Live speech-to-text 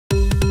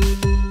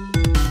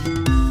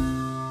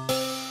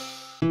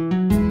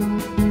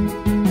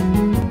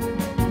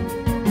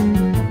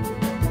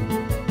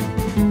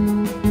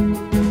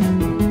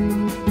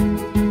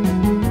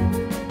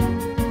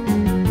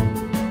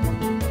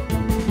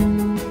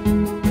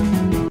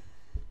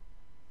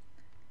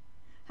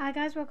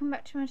Guys, welcome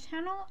back to my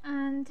channel,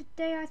 and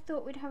today I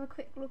thought we'd have a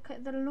quick look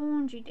at the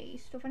laundry day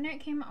stuff. I know it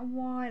came out a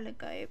while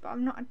ago, but I've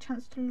not had a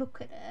chance to look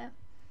at it.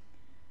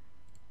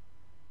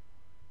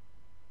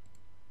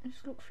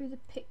 Just look through the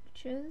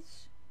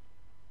pictures,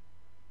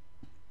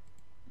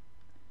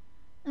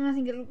 and I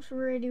think it looks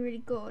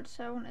really good,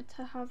 so I wanted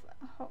to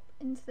hop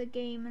into the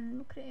game and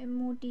look at it in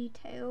more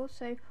detail.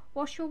 So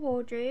wash your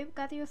wardrobe,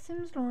 gather your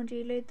Sims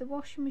laundry, load the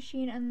washing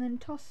machine, and then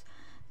toss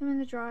them in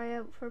the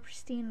dryer for a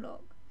pristine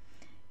look.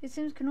 Your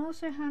Sims can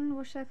also hand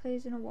wash their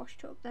clothes in a wash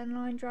tub, then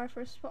line dry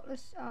for a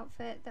spotless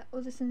outfit that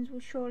other Sims will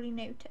surely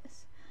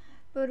notice.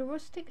 Build a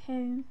rustic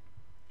home.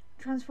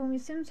 Transform your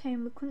Sims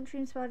home with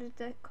country-inspired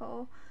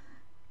decor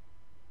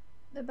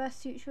that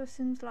best suits your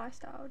Sims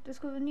lifestyle.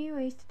 Discover new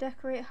ways to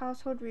decorate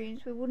household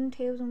rooms with wooden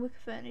tables and wicker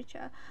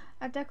furniture.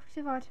 Add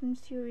decorative items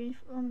to your room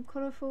from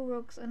colourful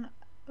rugs and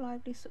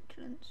lively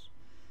succulents.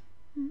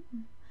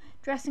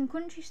 Dress in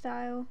country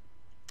style.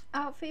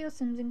 Outfit your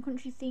Sims in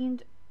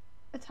country-themed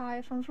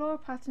attire from floral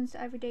patterns to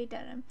everyday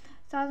denim.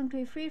 Styles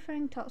include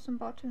free-flowing tops and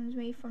bottoms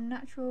made from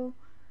natural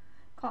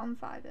cotton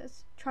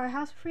fibres. Try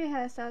hassle-free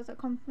hairstyles that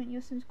complement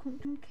your Sims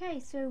comfort.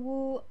 Okay, so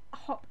we'll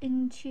hop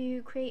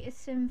into create a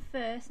Sim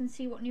first and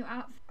see what new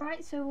outfit.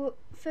 Right, so we'll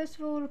first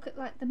of all look at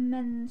like the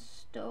men's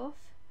stuff.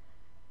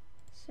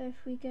 So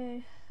if we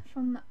go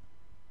from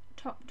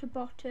top to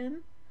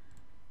bottom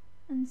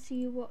and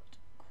see what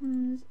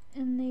comes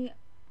in the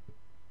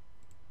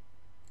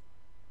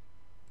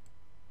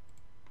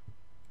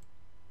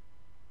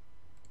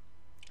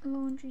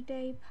laundry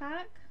day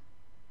pack.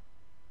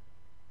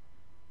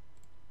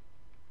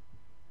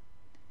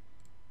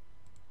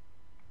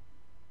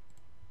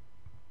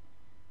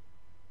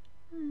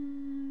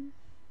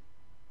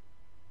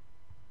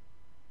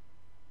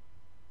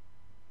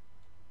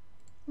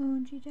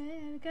 Laundry day,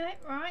 there we go,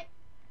 right.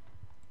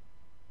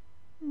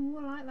 Ooh,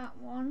 I like that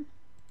one.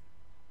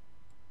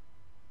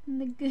 And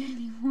the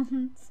girly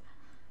ones.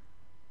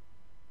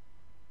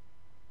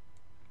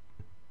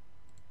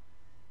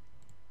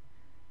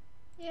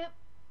 Yep.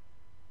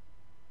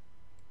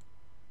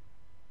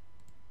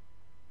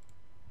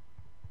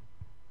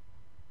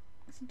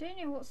 So I don't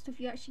know what stuff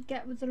you actually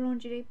get with the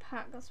laundry day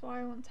pack, that's why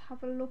I want to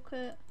have a look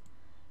at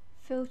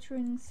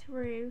filtering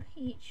through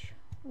each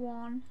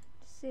one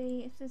to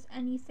see if there's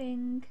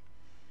anything,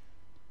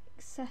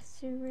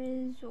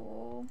 accessories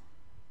or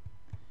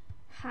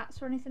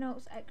hats or anything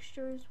else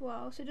extra as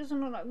well. So it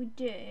doesn't look like we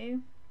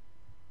do.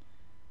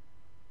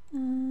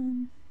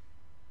 The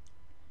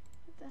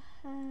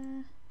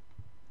hair.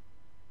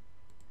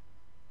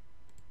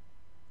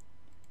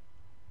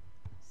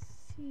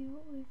 Let's see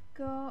what we've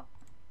got.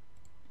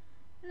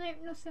 Nope,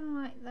 nothing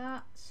like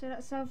that. So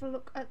let's have a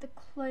look at the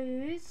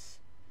clothes.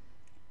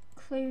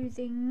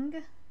 Clothing.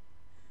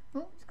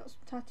 Oh, it's got some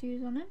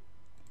tattoos on it.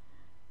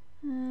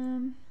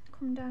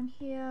 Come down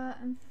here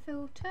and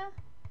filter.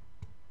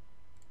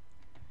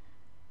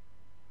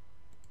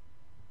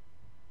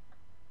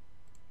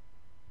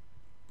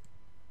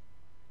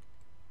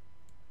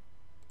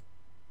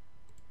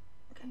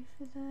 Okay,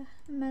 for the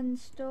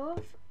men's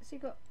stuff. So you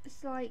got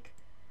this like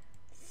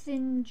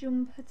thin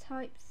jumper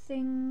type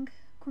thing.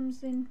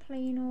 Comes in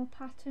plain or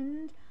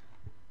patterned.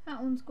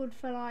 That one's good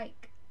for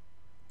like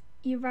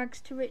your rags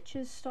to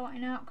riches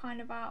starting out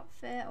kind of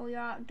outfit, or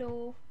your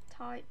outdoor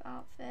type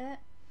outfit.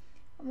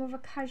 More of a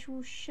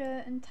casual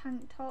shirt and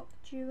tank top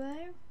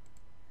duo.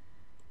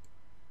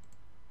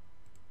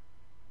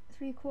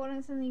 3/4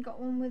 length, and then you got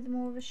one with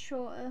more of a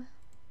shorter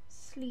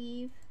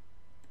sleeve.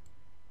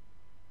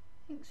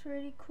 I think it's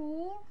really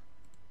cool.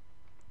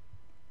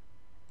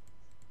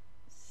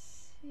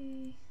 Let's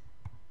see.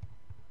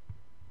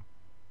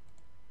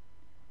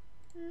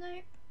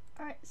 Nope.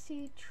 Alright,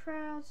 see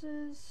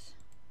trousers.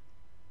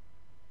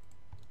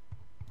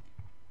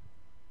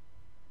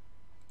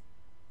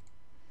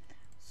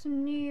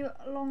 Some new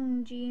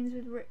long jeans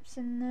with rips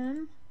in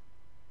them.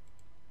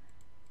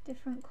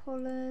 Different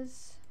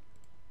colours.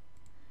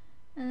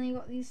 And then you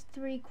got these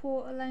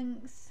 3/4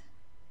 length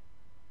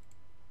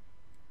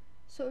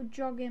sort of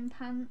jogging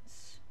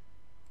pants.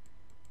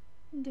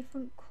 In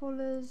different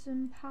colours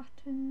and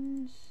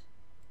patterns.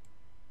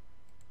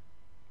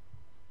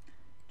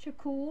 Which are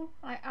cool,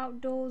 like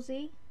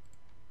outdoorsy.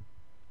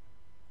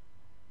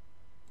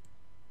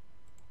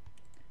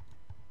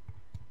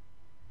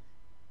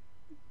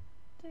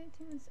 Don't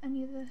think there's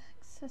any other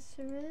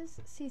accessories.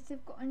 Let's see if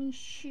they've got any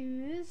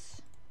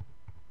shoes.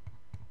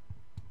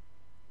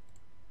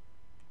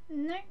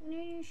 Nope, no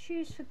new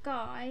shoes for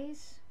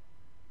guys.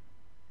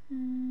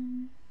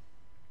 Don't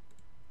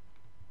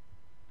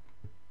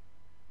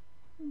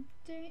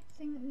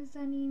think there's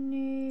any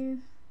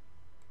new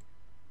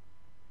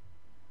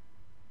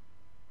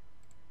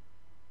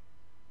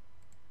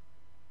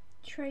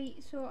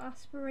traits or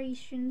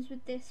aspirations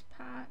with this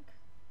pack.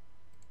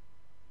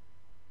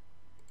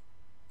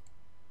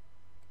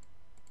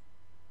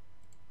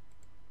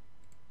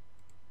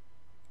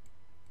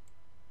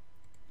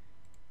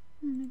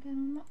 And again,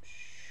 I'm not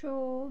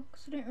sure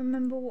because I don't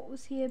remember what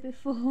was here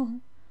before.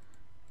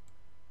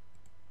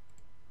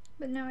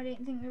 But no, I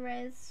don't think there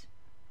is.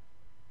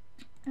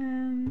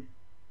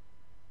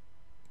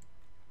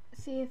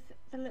 See if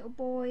the little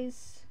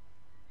boys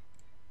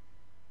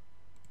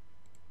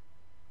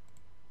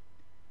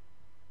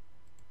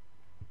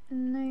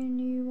no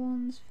new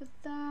ones for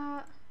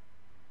that.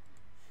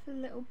 For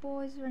little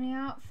boys, are any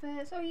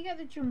outfits? Oh, you get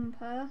the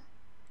jumper.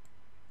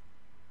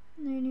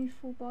 No new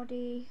full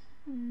body,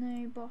 and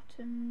no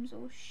bottoms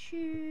or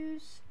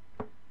shoes.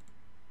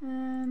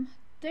 Don't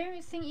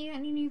think you get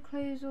any new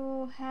clothes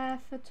or hair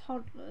for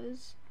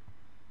toddlers,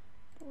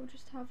 but we'll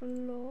just have a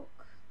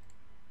look.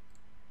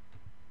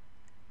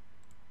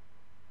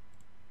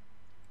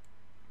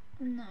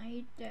 No,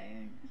 you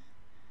don't.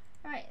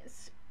 Right,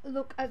 let's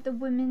look at the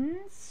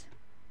women's.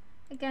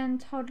 Again,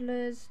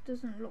 toddlers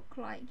doesn't look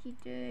like you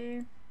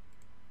do.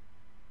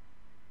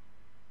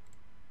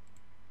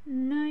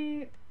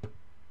 Nope.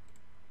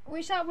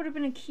 Wish that would have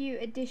been a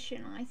cute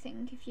addition, I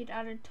think, if you'd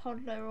added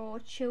toddler or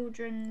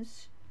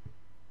children's.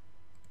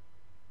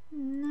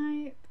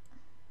 Nope.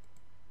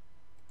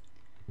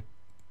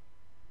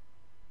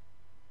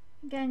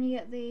 Again, you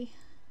get the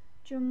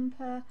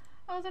jumper.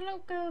 Oh, the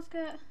little girls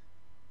get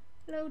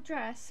a little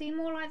dress. See,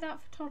 more like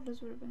that for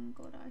toddlers would have been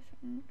good, I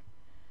think.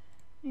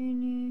 No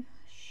new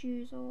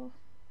shoes or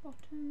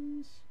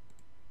bottoms.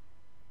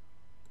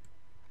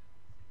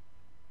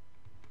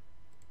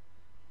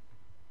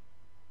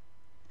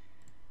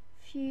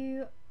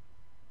 Few.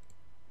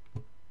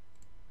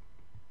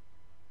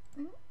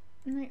 No,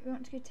 we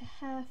want to go to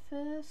hair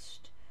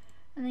first,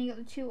 and then you got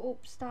the two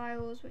up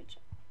styles, which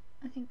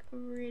I think are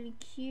really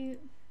cute.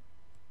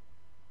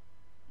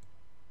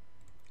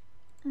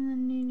 And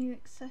then new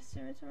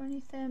accessories or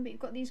anything, but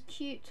you've got these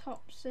cute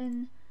tops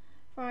in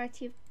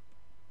variety of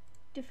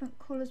different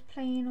colours,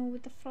 plain or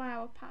with the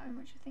flower pattern,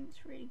 which I think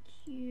is really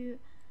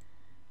cute.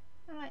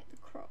 I like the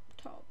crop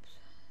tops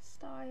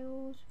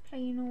styles,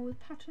 plain or with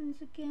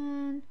patterns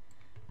again.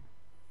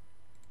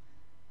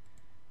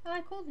 I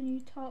like all the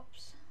new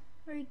tops,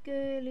 very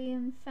girly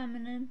and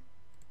feminine.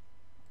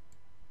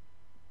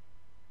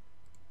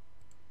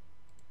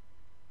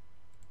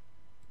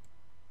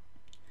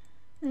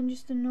 Then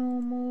just a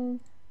normal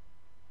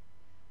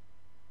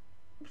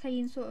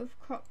plain sort of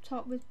crop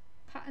top with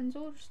patterns,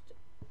 or just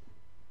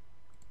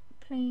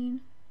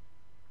plain.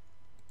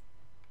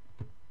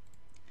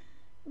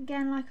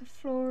 Again, like a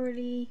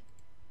florally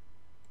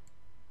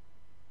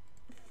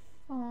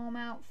farm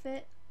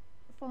outfit,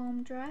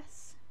 farm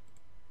dress.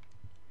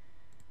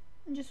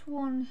 And just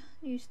one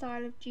new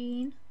style of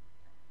jean,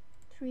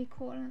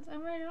 3/4 length. I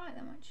really like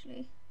them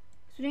actually.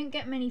 So we don't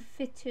get many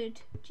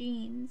fitted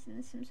jeans in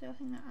the Sims, so I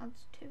think that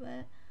adds to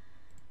it.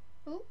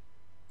 Oh,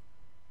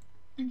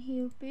 and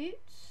heeled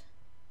boots.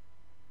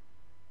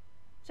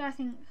 So I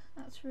think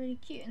that's really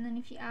cute. And then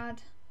if you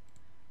add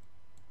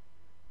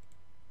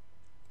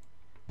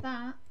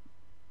that,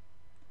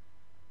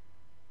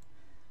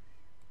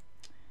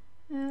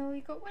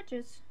 we got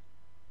wedges,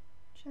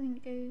 which I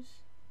think goes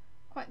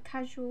quite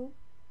casual,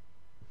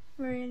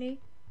 really.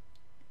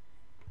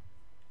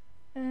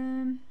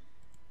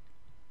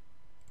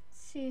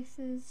 See if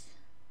there's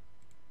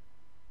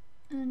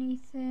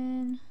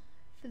anything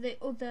for the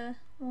other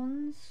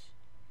ones,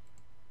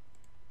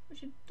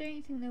 which I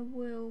don't think there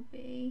will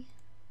be.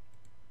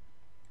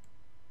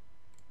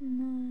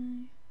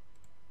 No,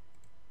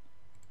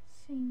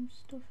 same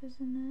stuff,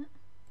 isn't it?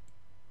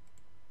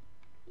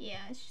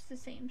 Yeah, it's just the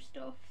same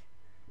stuff.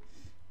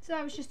 So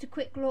that was just a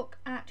quick look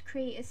at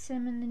Create a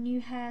Sim and the new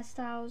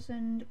hairstyles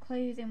and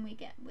clothing we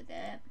get with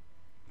it.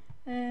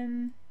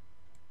 And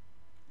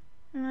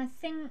I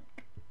think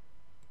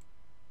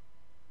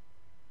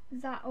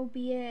that'll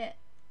be it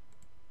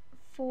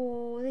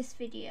for this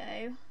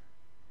video,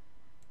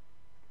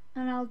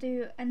 and I'll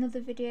do another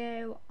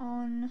video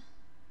on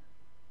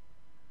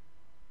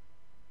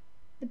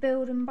the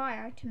build and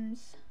buy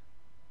items.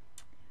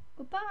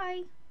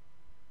 Goodbye.